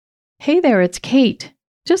Hey there, it's Kate.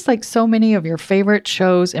 Just like so many of your favorite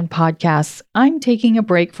shows and podcasts, I'm taking a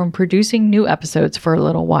break from producing new episodes for a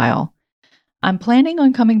little while. I'm planning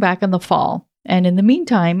on coming back in the fall, and in the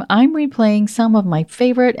meantime, I'm replaying some of my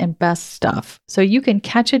favorite and best stuff, so you can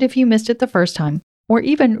catch it if you missed it the first time, or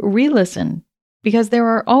even re-listen, because there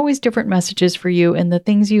are always different messages for you in the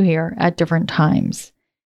things you hear at different times.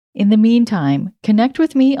 In the meantime, connect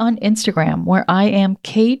with me on Instagram, where I am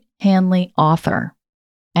Kate Hanley Author.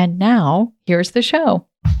 And now, here's the show.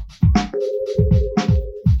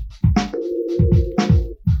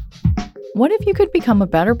 What if you could become a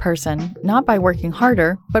better person, not by working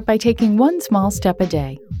harder, but by taking one small step a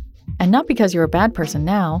day? And not because you're a bad person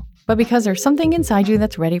now, but because there's something inside you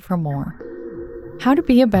that's ready for more. How to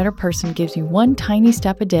Be a Better Person gives you one tiny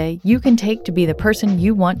step a day you can take to be the person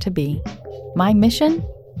you want to be. My mission?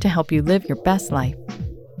 To help you live your best life.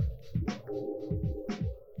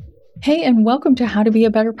 Hey, and welcome to How to Be a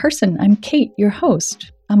Better Person. I'm Kate, your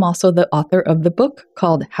host. I'm also the author of the book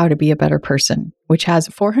called How to Be a Better Person, which has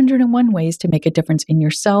 401 ways to make a difference in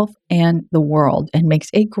yourself and the world, and makes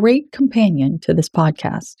a great companion to this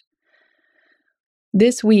podcast.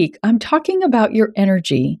 This week, I'm talking about your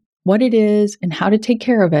energy, what it is, and how to take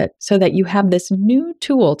care of it so that you have this new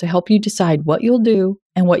tool to help you decide what you'll do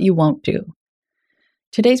and what you won't do.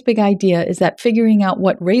 Today's big idea is that figuring out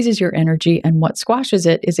what raises your energy and what squashes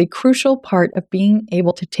it is a crucial part of being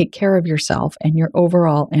able to take care of yourself and your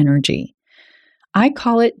overall energy. I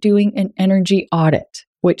call it doing an energy audit,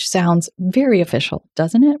 which sounds very official,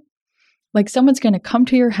 doesn't it? Like someone's going to come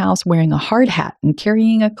to your house wearing a hard hat and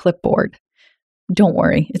carrying a clipboard. Don't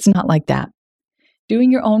worry, it's not like that.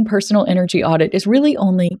 Doing your own personal energy audit is really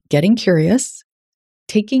only getting curious,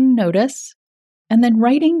 taking notice, and then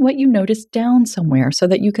writing what you notice down somewhere so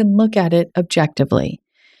that you can look at it objectively.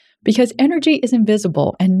 Because energy is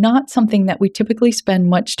invisible and not something that we typically spend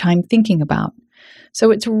much time thinking about.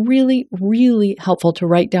 So it's really, really helpful to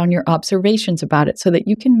write down your observations about it so that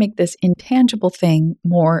you can make this intangible thing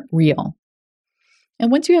more real.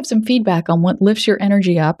 And once you have some feedback on what lifts your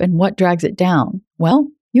energy up and what drags it down, well,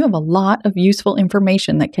 you have a lot of useful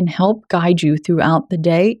information that can help guide you throughout the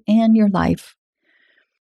day and your life.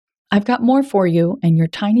 I've got more for you and your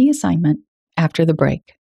tiny assignment after the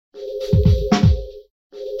break.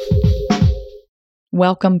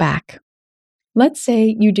 Welcome back. Let's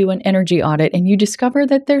say you do an energy audit and you discover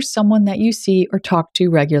that there's someone that you see or talk to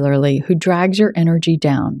regularly who drags your energy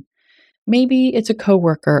down. Maybe it's a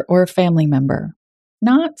coworker or a family member,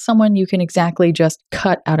 not someone you can exactly just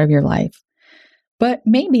cut out of your life. But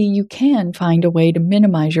maybe you can find a way to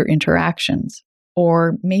minimize your interactions,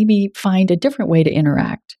 or maybe find a different way to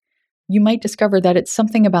interact. You might discover that it's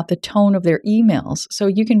something about the tone of their emails, so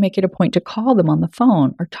you can make it a point to call them on the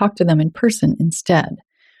phone or talk to them in person instead.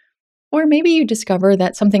 Or maybe you discover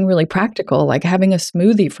that something really practical, like having a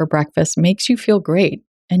smoothie for breakfast, makes you feel great,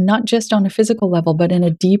 and not just on a physical level, but in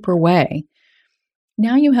a deeper way.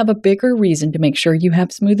 Now you have a bigger reason to make sure you have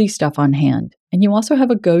smoothie stuff on hand, and you also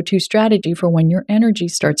have a go-to strategy for when your energy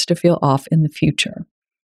starts to feel off in the future.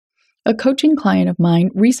 A coaching client of mine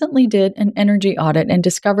recently did an energy audit and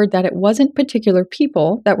discovered that it wasn't particular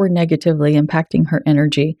people that were negatively impacting her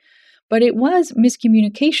energy, but it was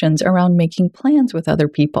miscommunications around making plans with other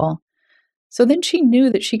people. So then she knew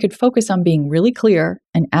that she could focus on being really clear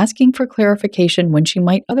and asking for clarification when she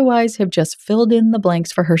might otherwise have just filled in the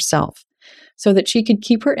blanks for herself, so that she could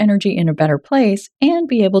keep her energy in a better place and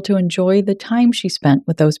be able to enjoy the time she spent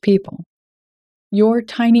with those people. Your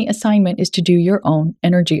tiny assignment is to do your own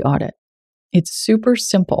energy audit. It's super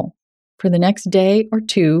simple. For the next day or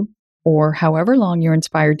two, or however long you're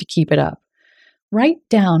inspired to keep it up, write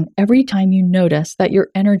down every time you notice that your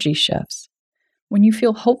energy shifts. When you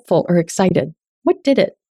feel hopeful or excited, what did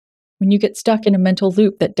it? When you get stuck in a mental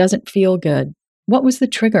loop that doesn't feel good, what was the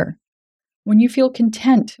trigger? When you feel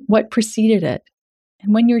content, what preceded it?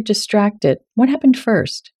 And when you're distracted, what happened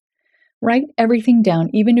first? Write everything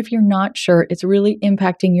down, even if you're not sure it's really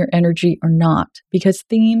impacting your energy or not, because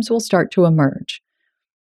themes will start to emerge.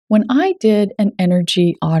 When I did an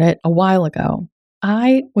energy audit a while ago,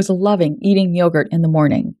 I was loving eating yogurt in the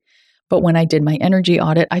morning. But when I did my energy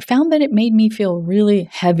audit, I found that it made me feel really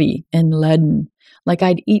heavy and leaden, like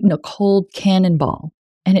I'd eaten a cold cannonball.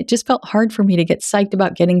 And it just felt hard for me to get psyched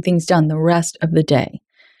about getting things done the rest of the day.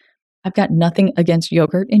 I've got nothing against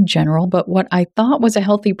yogurt in general, but what I thought was a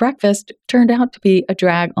healthy breakfast turned out to be a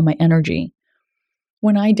drag on my energy.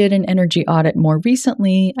 When I did an energy audit more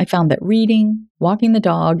recently, I found that reading, walking the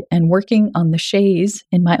dog, and working on the chaise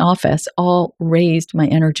in my office all raised my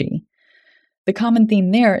energy. The common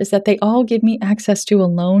theme there is that they all give me access to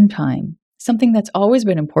alone time, something that's always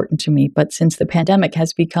been important to me, but since the pandemic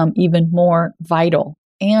has become even more vital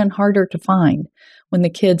and harder to find when the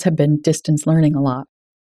kids have been distance learning a lot.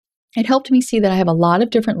 It helped me see that I have a lot of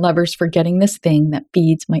different levers for getting this thing that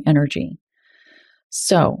feeds my energy.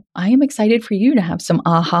 So I am excited for you to have some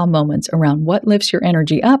aha moments around what lifts your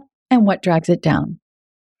energy up and what drags it down.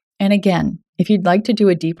 And again, if you'd like to do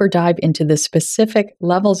a deeper dive into the specific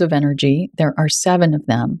levels of energy, there are 7 of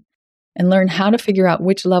them, and learn how to figure out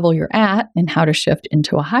which level you're at and how to shift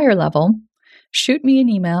into a higher level, shoot me an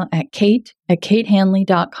email at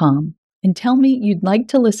kate@katehanley.com and tell me you'd like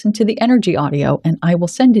to listen to the energy audio, and I will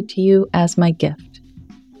send it to you as my gift.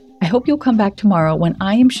 I hope you'll come back tomorrow when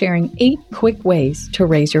I am sharing 8 quick ways to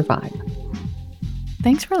raise your vibe.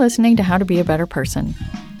 Thanks for listening to How to Be a Better Person.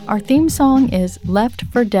 Our theme song is Left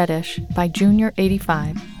for Deadish by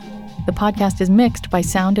Junior85. The podcast is mixed by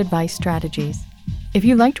Sound Advice Strategies. If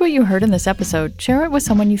you liked what you heard in this episode, share it with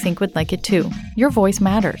someone you think would like it too. Your voice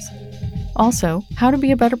matters. Also, How to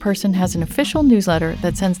Be a Better Person has an official newsletter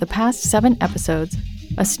that sends the past 7 episodes,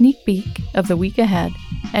 a sneak peek of the week ahead,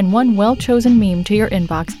 and one well-chosen meme to your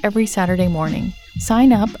inbox every Saturday morning.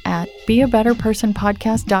 Sign up at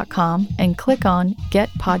beabetterpersonpodcast.com and click on Get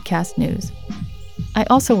Podcast News. I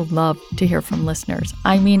also love to hear from listeners.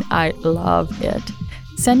 I love it.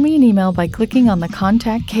 Send me an email by clicking on the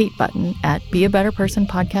Contact Kate button at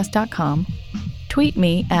beabetterpersonpodcast.com. Tweet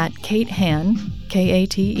me at KateHan,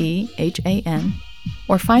 KateHan,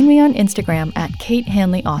 or find me on Instagram at Kate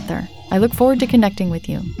Hanley Author. I look forward to connecting with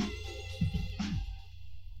you.